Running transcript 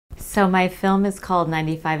So my film is called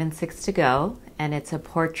 95 and 6 to Go, and it's a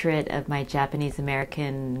portrait of my Japanese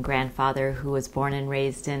American grandfather who was born and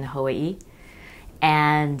raised in Hawai'i.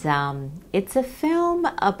 And it's a film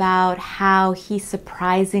about how he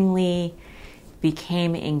surprisingly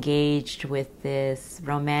became engaged with this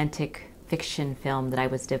romantic fiction film that I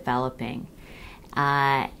was developing.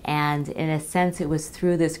 And in a sense, it was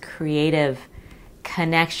through this creative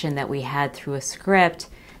connection that we had through a script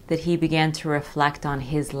that he began to reflect on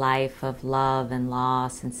his life of love and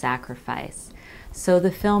loss and sacrifice. So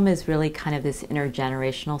the film is really kind of this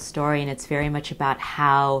intergenerational story, and it's very much about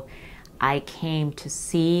how I came to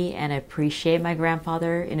see and appreciate my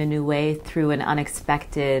grandfather in a new way through an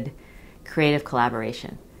unexpected creative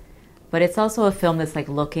collaboration. But it's also a film that's like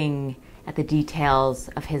looking at the details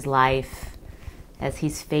of his life as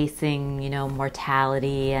he's facing,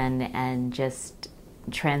 mortality and just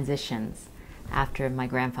transitions after my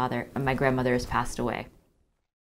grandmother has passed away.